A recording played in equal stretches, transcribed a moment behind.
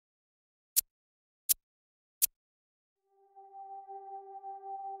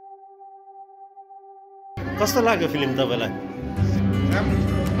कस्तो लाग्यो फिल्म तपाईँलाई?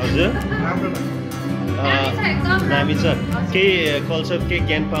 हजुर दामी छ। केही कल्चर केही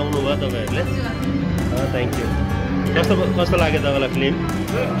ज्ञान पाउनुभयो तपाईँहरूले? Thank you. कस्तो लाग्यो तपाईँलाई फिल्म?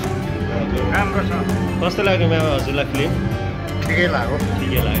 राम्रो छ। कस्तो लाग्यो म्याम हजुरलाई फिल्म? ठिकै लाग्यो।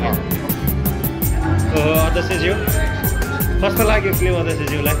 ठिकै लाग्यो। ओहो अध्यक्षज्यू कस्तो लाग्यो फिल्म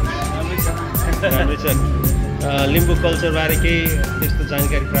अध्यक्षज्यूलाई? राम्रै छ। लिम्बू कल्चरबारे केही त्यस्तो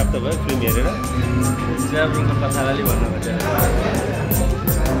जानकारी प्राप्त भयो फिल्म हेरेर?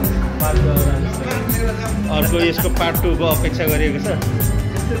 अर्को यसको पार्ट 2 को अपेक्षा गरिएको छ।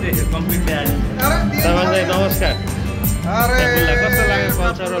 तपाईलाई नमस्कार। कस्तो लाग्यो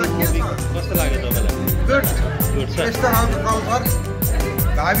कल्चरल मुभी? कस्तो लाग्यो तपाईँलाई? गुड छ। यस्तो खालको कल्चर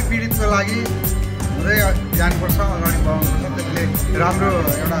भावी पीडितको लागि हुँदै जानुपर्छ, अगाडि बढाउनुपर्छ। त्यसले राम्रो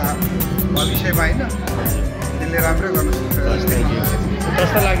एउटा भविष्य पाइन त्यसले राम्रो गर्नु सक्छ।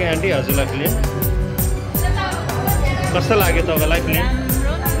 कस्तो लाग्यो आन्टी हजुरलाई फिल्म? कस्तो लाग्यो तपाईँलाई फिल्म?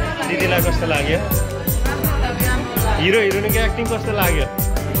 दिदीलाई कस्तो लाग्यो? हिरो हिरोइनको एक्टिङ कस्तो लाग्यो?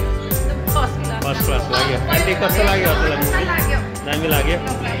 फर्स्ट क्लास लाग्यो। आन्टी कस्तो लाग्यो हजुरलाई मुभी? दामी लाग्यो।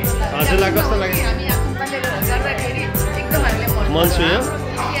 हजुरलाई कस्तो लाग्यो? मन छुयो।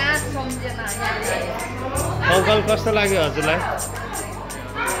 अङ्कल कस्तो लाग्यो हजुरलाई?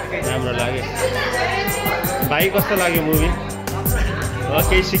 राम्रो लाग्यो। भाइ कस्तो लाग्यो मुभी?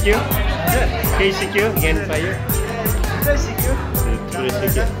 केही सिक्यो? केही सिक्यो? ज्ञान पायो?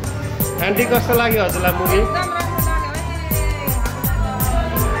 सिक्यो। आन्टी कस्तो लाग्यो हजुरलाई मुभी?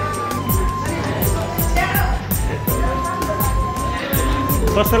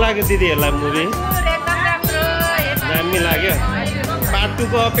 कस्तो लाग्यो दिदीहरूलाई मुभी? दामी लाग्यो। पार्ट 2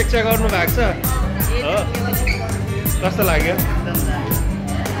 को अपेक्षा गर्नु भएको छ हो? कस्तो लाग्यो?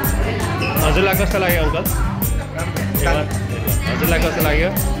 हजुरलाई कस्तो लाग्यो अङ्कल? हजुरलाई कस्तो लाग्यो?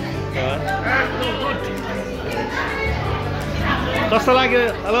 कस्तो लाग्यो?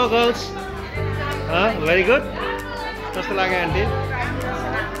 Hello girls. Very good. कस्तो लाग्यो आन्टी?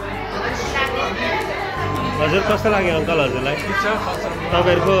 हजुर कस्तो लाग्यो अङ्कल हजुरलाई?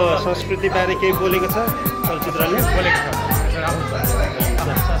 तपाईँहरूको संस्कृतिबारे केही बोलेको छ चलचित्रले? बोलेको छ।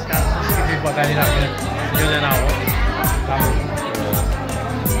 संस्कृति बचाइ राख्ने योजना हो।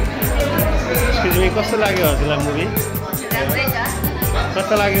 एक्सक्युज मी कस्तो लाग्यो हजुरलाई मुभी?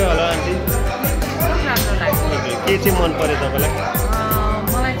 कस्तो लाग्यो होला आन्टी? के चाहिँ मन पर्यो तपाईँलाई?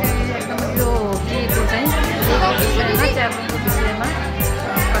 मलाई चाहिँ एकदम यो केको चाहिँ च्याब्रुङको विषयमा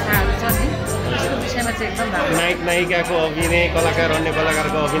कथाहरू छ नि, त्यसको विषयमा चाहिँ एकदम राम्रो। नायिकाको अभिनय, कलाकार अन्य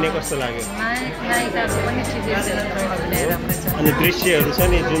कलाकारको अभिनय कस्तो लाग्यो? नायिकाको पनि ठिकै छ, अभिनय राम्रै छ। अनि दृश्यहरू छ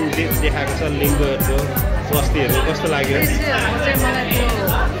नि जुन देखाएको छ लिम्बूहरूको बस्तीहरू कस्तो लाग्यो? दृश्यहरू चाहिँ मलाई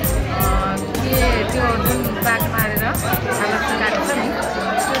त्यो जुन बाघ मारेर छाला सुकाएको छ नि,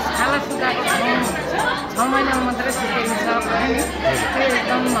 त्यो छाला सुकाएको 6 महिनामा मात्रै सुकेको छ भने नि त्यो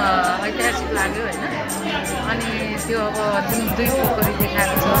एकदम ऐतिहासिक लाग्यो होइन। अनि त्यो अब जुन 2 पोखरी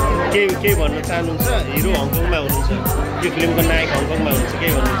देखाएको छ के भन्न चाहनुहुन्छ? हिरो हङकङमा हुनुहुन्छ, यो फिल्मको नायक हङकङमा हुनुहुन्छ, के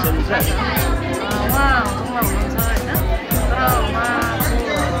भन्न चाहनुहुन्छ? उहाँ हङकङमा हुनुहुन्छ होइन, तर उहाँको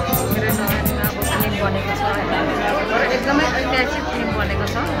मेरो नयाँ अब फिल्म बनेको छ होइन, तर एकदमै ऐतिहासिक फिल्म बनेको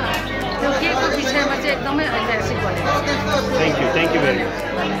छ। त्यो केको विषयमा चाहिँ एकदमै ऐतिहासिक बनेको छ। Thank you very much.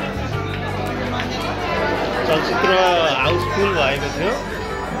 चलचित्र हाउसफुल भएको थियो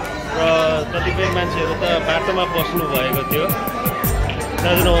र कतिपय मान्छेहरू त बाटोमा बस्नु भएको थियो।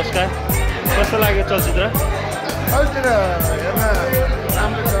 दाजु नमस्कार। कस्तो लाग्यो चलचित्र? चलचित्र हेर्न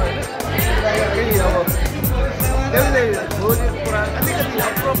राम्रो छ होइन। फेरि अब त्यसले बोलेको कुरा अलिकति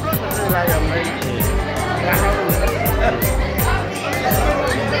अप्रोप्रो जस्तो लाग्यो हामीलाई।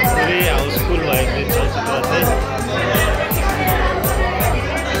 पुरै हाउसफुल भएको थियो चलचित्र चाहिँ।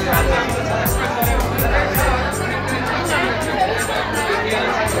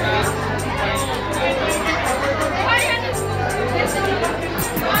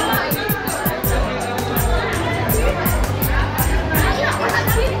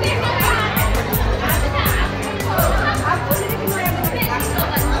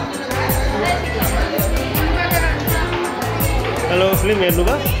 हेलो फिल्म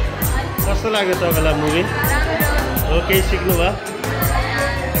हेर्नुभयो? कस्तो लाग्यो तपाईँलाई मुभी? हो केही सिक्नुभयो?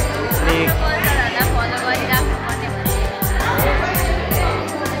 अनि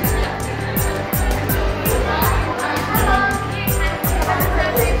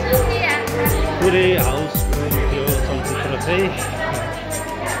पुरै हाउसफुल थियो चलचित्र चाहिँ।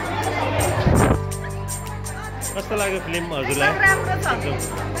 कस्तो लाग्यो फिल्म हजुरलाई?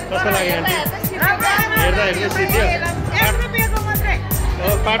 कस्तो लाग्यो आन्टी? हेर्दा सिक्यो?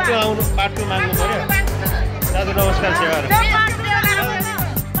 पार्ट 2 माग्नु पर्यो। दाजु नमस्कार। सेवा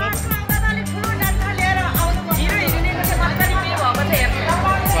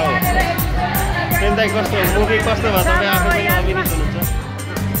दाइ कस्तो मुभी कस्तो भयो तपाईँ आफै पनि अभिनेत हुनुहुन्छ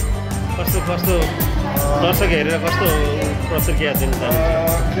कस्तो कस्तो दर्शक हेरेर कस्तो प्रतिक्रिया दिन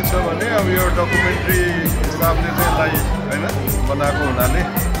चाहनुहुन्छ के छ भने अब यो डकुमेन्ट्री हिसाबले चाहिँ यसलाई होइन बनाएको हुनाले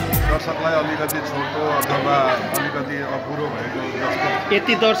दर्शकलाई अलिकति छोटो अथवा अलिकति अपुरो भएको जस्तो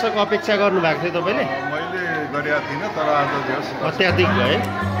यति दर्शक अपेक्षा गर्नुभएको थियो तपाईँले मैले गरेका थिइनँ तर आज धेरै अत्याधिक भयो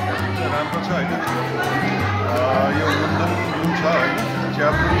राम्रो छ होइन यो मुन्दुम जुन छ होइन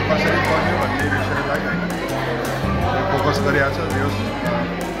च्याब्रुङ कसरी पर्ने भन्ने विषयलाई होइन फोकस गरिएको छ यो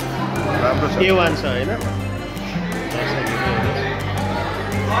राम्रो छ A1 छ होइन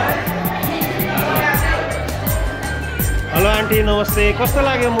हेलो आन्टी नमस्ते कस्तो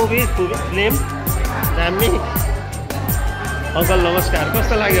लाग्यो मुभी फिल्म दामी अङ्कल नमस्कार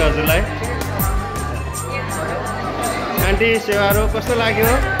कस्तो लाग्यो हजुरलाई आन्टी सेवारो कस्तो लाग्यो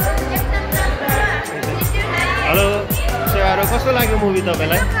हेलो सेवारो कस्तो लाग्यो मुभी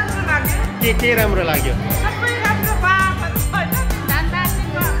तपाईँलाई के राम्रो लाग्यो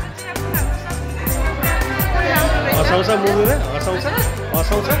हँसाउँछ मुभीमा हँसाउँछ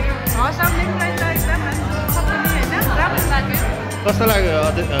कस्तो लाग्यो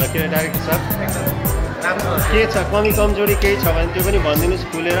के डाइरेक्टर सर के छ कमी कमजोरी केही छ भने त्यो पनि भनिदिनुहोस्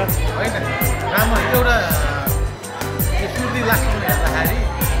खुलेर होइन राम्रो एउटा सुरुदेखि लास्टमा हेर्दाखेरि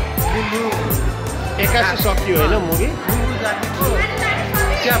लिम्बू 81 सकियो होइन मुभी लिम्बू जातिको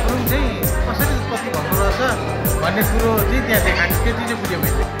च्याब्रुङ चाहिँ कसरी उत्पत्ति भएको रहेछ भन्ने कुरो चाहिँ त्यहाँ देखाएको त्यति चाहिँ बुझेँ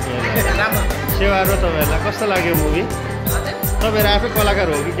मैले राम्रो सेवारो तपाईँहरूलाई कस्तो लाग्यो मुभी तपाईँहरू आफै कलाकार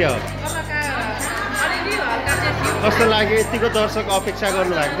हो कि क्या हो कस्तो लाग्यो यतिको दर्शक अपेक्षा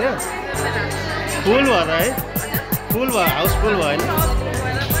गर्नुभएको थियो फुल भयो त है फुल भयो हाउसफुल भयो होइन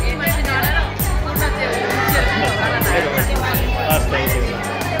हस् थ्याङ्क यू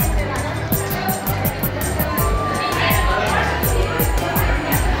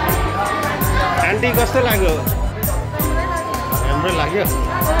आन्टी कस्तो लाग्यो राम्रो लाग्यो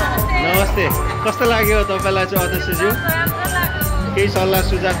नमस्ते कस्तो लाग्यो तपाईँलाई चाहिँ अध्यक्षज्यू केही सल्लाह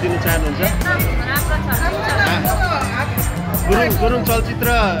सुझाव दिन चाहनुहुन्छ गुरुङ चलचित्र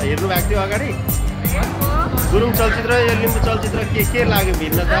हेर्नु भएको थियो अगाडि गुरुङ चलचित्र यो लिम्बू चलचित्र के लाग्यो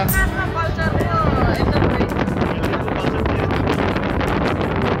भिन्नता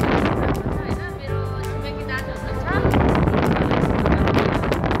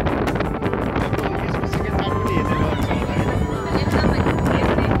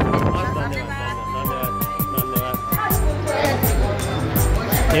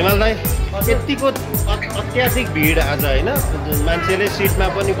हिमाल दाई यतिको अत्याधिक भिड आज होइन मान्छेले सिटमा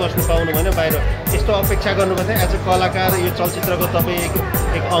पनि बस्नु पाउनु भएन बाहिर यस्तो अपेक्षा गर्नुभएको थियो एज अ कलाकार यो चलचित्रको तपाईँ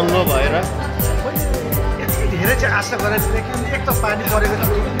एक अङ्ग भएर यति धेरै चाहिँ आशा गरेको थिएँ किनभने एक त पानी परेको थियो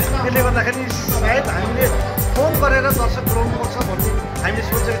त्यसले गर्दाखेरि सायद हामीले फोन गरेर दर्शक बोलाउनुपर्छ भन्ने हामीले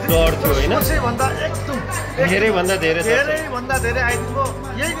सोचेको थियौँ डर थियो होइन सोचेभन्दा एकदम धेरैभन्दा धेरै आइदिनु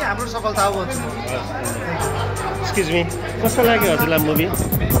यही नै हाम्रो सफलता हो भन्छु एक्सक्युज मी कस्तो लाग्यो हजुरलाई मुभी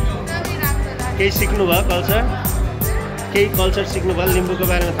केही सिक्नुभयो केही कल्चर सिक्नुभयो लिम्बूको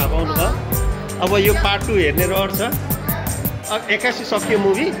बारेमा थाहा पाउनुभयो अब यो पार्ट 2 हेर्ने रहर छ अब 81 सकियो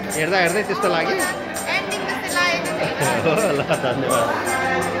मुभी हेर्दा हेर्दै त्यस्तो लाग्यो ल धन्यवाद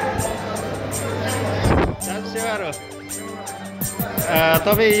सेवारो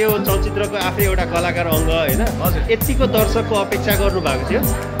तपाईँ यो चलचित्रको आफै एउटा कलाकार अङ्ग होइन यतिको दर्शकको अपेक्षा गर्नुभएको थियो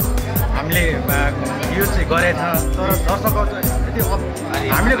हामीले यो चाहिँ गरेको छ तर दर्शकहरू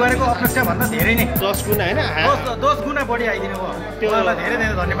हामीले गरेको अपेक्षा भन्दा धेरै नै 10 गुणा होइन 10 गुणा बढी आइदिनु भयो त्यो धेरै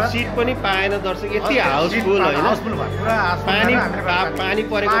धेरै धन्यवाद सिट पनि पाएन दर्शक यति हाउसफुल होइन पानी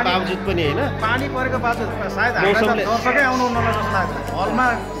परेको बावजुद पनि होइन पानी परेको बावजुद सायद दर्शकै आउनु नलाग्छ जस्तो लाग्छ हलमा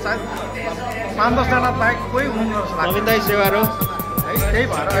सायद 5-10 जना बाहेक कोही हुनु जस्तो लाग्छ नवीन दाई सेवारो त्यही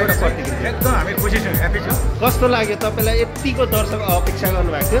भएर एउटा प्रतिक्रिया एकदम हामी खुसी छौँ ह्याप्पी छौँ कस्तो लाग्यो तपाईँलाई यतिको दर्शक अपेक्षा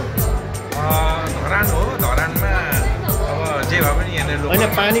गर्नुभएको थियो धरान हो धरानमा अब जे भए पनि यहाँनिर होइन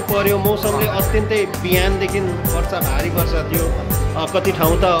पानी पर्यो मौसमले अत्यन्तै बिहानदेखि वर्षा भारी वर्षा थियो कति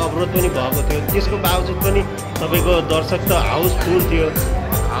ठाउँ त अवरोध पनि भएको थियो त्यसको बावजुद पनि तपाईँको दर्शक त हाउसफुल थियो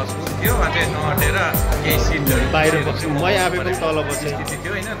अझै नहटेर केही सिटहरू बाहिर बस्छु म आफै पनि तल बसेँ स्थिति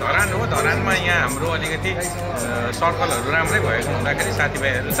थियो होइन धरान हो धरानमा यहाँ हाम्रो अलिकति सर्कलहरू राम्रै भएको हुँदाखेरि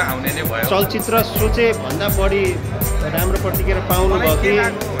साथीभाइहरू त आउने नै भयो चलचित्र सोचे भन्दा बढी राम्रो प्रतिक्रिया पाउनु भयो कि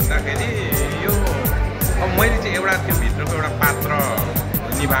भन्दाखेरि यो अब मैले चाहिँ एउटा त्यो भित्रको एउटा पात्र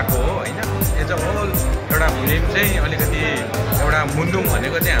निभाएको हो होइन एज अ होल एउटा फिल्म चाहिँ अलिकति एउटा मुन्दुम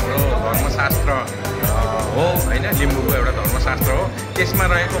भनेको चाहिँ हाम्रो धर्मशास्त्र हो होइन लिम्बूको एउटा धर्मशास्त्र हो त्यसमा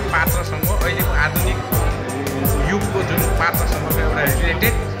रहेको पात्रसँग अहिलेको आधुनिक युगको जुन पात्रसँगको एउटा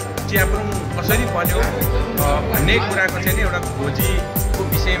रिलेटेड च्याब्रुङ कसरी बन्यो भन्ने कुराको चाहिँ नि एउटा खोजीको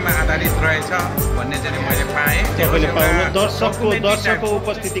विषयमा आधारित रहेछ भन्ने चाहिँ मैले पाएँ। तपाईँले पाउनु दर्शकको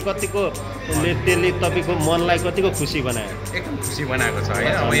उपस्थिति कतिको त्यसले तपाईँको मनलाई कतिको खुसी बनायो? एकदम खुसी बनाएको छ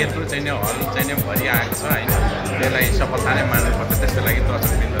होइन। अब यत्रो चाहिँ हल चाहिँ भरिआएको छ होइन। त्यसलाई सफलता नै मान्नुपर्छ। त्यसको लागि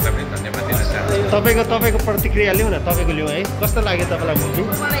दर्शकवृन्दलाई पनि धन्यवाद दिन चाहन्छु। तपाईँको प्रतिक्रिया लिउँ न, तपाईँको लिउँ है। कस्तो लाग्यो तपाईँलाई मुभी?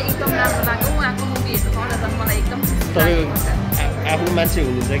 मलाई एकदम राम्रो लाग्यो। उहाँको मुभी हेर्नु पाउँदा त मलाई एकदम तपाईँको आफ्नो मान्छे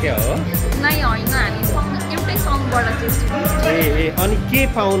हुनुहुन्छ क्या हो? नै होइन, हामी एउटै सङ्घबाट चाहिँ। ए अनि के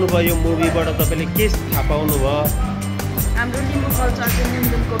पाउनुभयो यो मुभीबाट? तपाईँले के थाहा पाउनुभयो? हाम्रो लिम्बू कल्चरको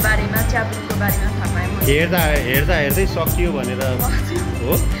मुन्दुमको बारेमा, च्याब्रुङको बारेमा थाहा पाएँ। हेर्दै सकियो भनेर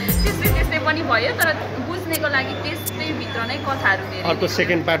हो? त्यस्तै पनि भयो, तर बुझ्नेको लागि त्यसकै भित्र नै कथाहरू धेरै। अर्को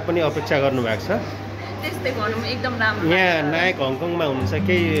सेकेन्ड पार्ट पनि अपेक्षा गर्नुभएको छ? त्यस्तै भनौँ, एकदम राम्रो। यहाँ नायक हङकङमा हुनुहुन्छ,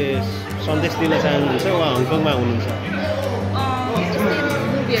 केही सन्देश दिन चाहनुहुन्छ? उहाँ हङकङमा हुनुहुन्छ।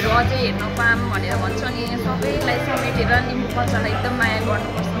 मुभीहरू अझै हेर्न पाऊँ भनेर भन्छ नि। सबैलाई समेटेर लिम्बू कल्चरलाई एकदम माया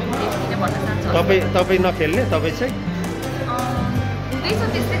गर्नुपर्छ किन भन्न चाहन्छु। तपाईँ नखेल्ने? तपाईँ चाहिँ हुँदैछ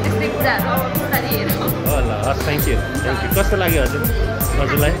त्यस्तै कुराहरू बिस्तारै हेरौँ। ल हस्, थ्याङ्क यू। कस्तो लाग्यो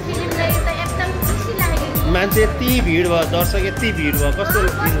हजुरलाई? मान्छे यति भिड भयो, दर्शक यति भिड भयो, कस्तो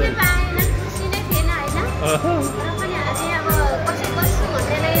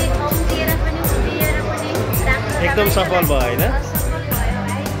एकदम सफल भयो होइन?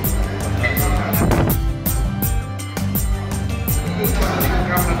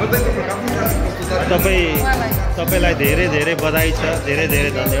 तपाईँलाई धेरै बधाई छ, धेरै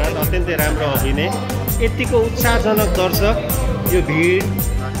धन्यवाद। अत्यन्तै राम्रो अभिनय, यतिको उत्साहजनक दर्शक, यो भिड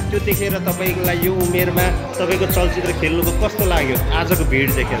त्यो देखेर तपाईँलाई यो उमेरमा तपाईँको चलचित्र खेल्नुको कस्तो लाग्यो आजको भिड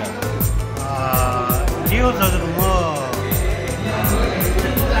देखेर? न्युज हजुर, म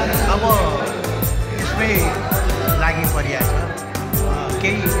अब यसमै लागि परिरहेको छ।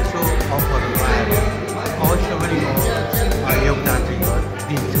 केही यसो अफरहरू आएर अवश्य पनि म योगदान चाहिँ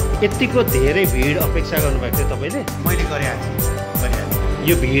दिन्छु। यतिको धेरै भिड अपेक्षा गर्नुभएको थियो तपाईँले? मैले गरेको छु।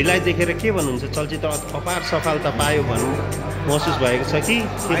 यो भिडलाई देखेर के भन्नुहुन्छ? चलचित्र अपार सफलता पायो भन्नु महसुस भएको छ कि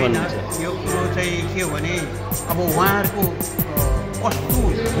के भन्नुहुन्छ? यो कुरो चाहिँ के हो भने अब उहाँहरूको कस्तो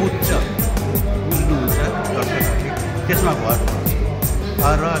बुझ्नुहुन्छ दर्शकहरूले, त्यसमा भर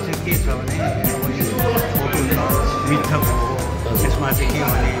र चाहिँ के छ भने अब यो फोटो छ, मिथक हो, त्यसमा चाहिँ के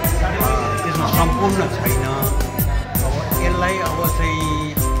भने त्यसमा सम्पूर्ण छैन। अब यसलाई अब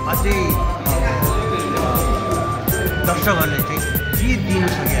चाहिँ अझै दर्शकहरूले चाहिँ के दिन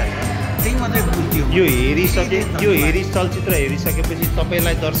सकेका छ त्यही मात्रै बुझ्यो। यो चलचित्र हेरिसकेपछि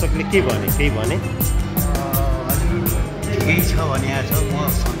तपाईँलाई दर्शकले के भने? केही भने? केही छ भने छ, म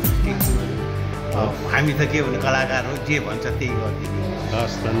सन्तुष्टि छु। हामी त के भने कलाकार हो, जे भन्छ त्यही गरिदिनु।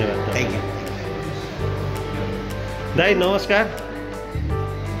 हस्, धन्यवाद। थ्याङ्क यू दाइ, नमस्कार।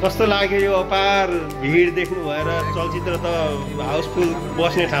 कस्तो लाग्यो यो अपार भिड देख्नु भएर? चलचित्र त हाउसफुल,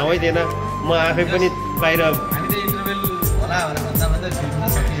 बस्ने ठाउँै थिएन। म आफै पनि बाहिर,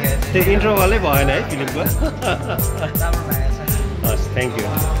 त्यो इन्टरभलै भएन है फिल्मको। हस्, थ्याङ्क यू।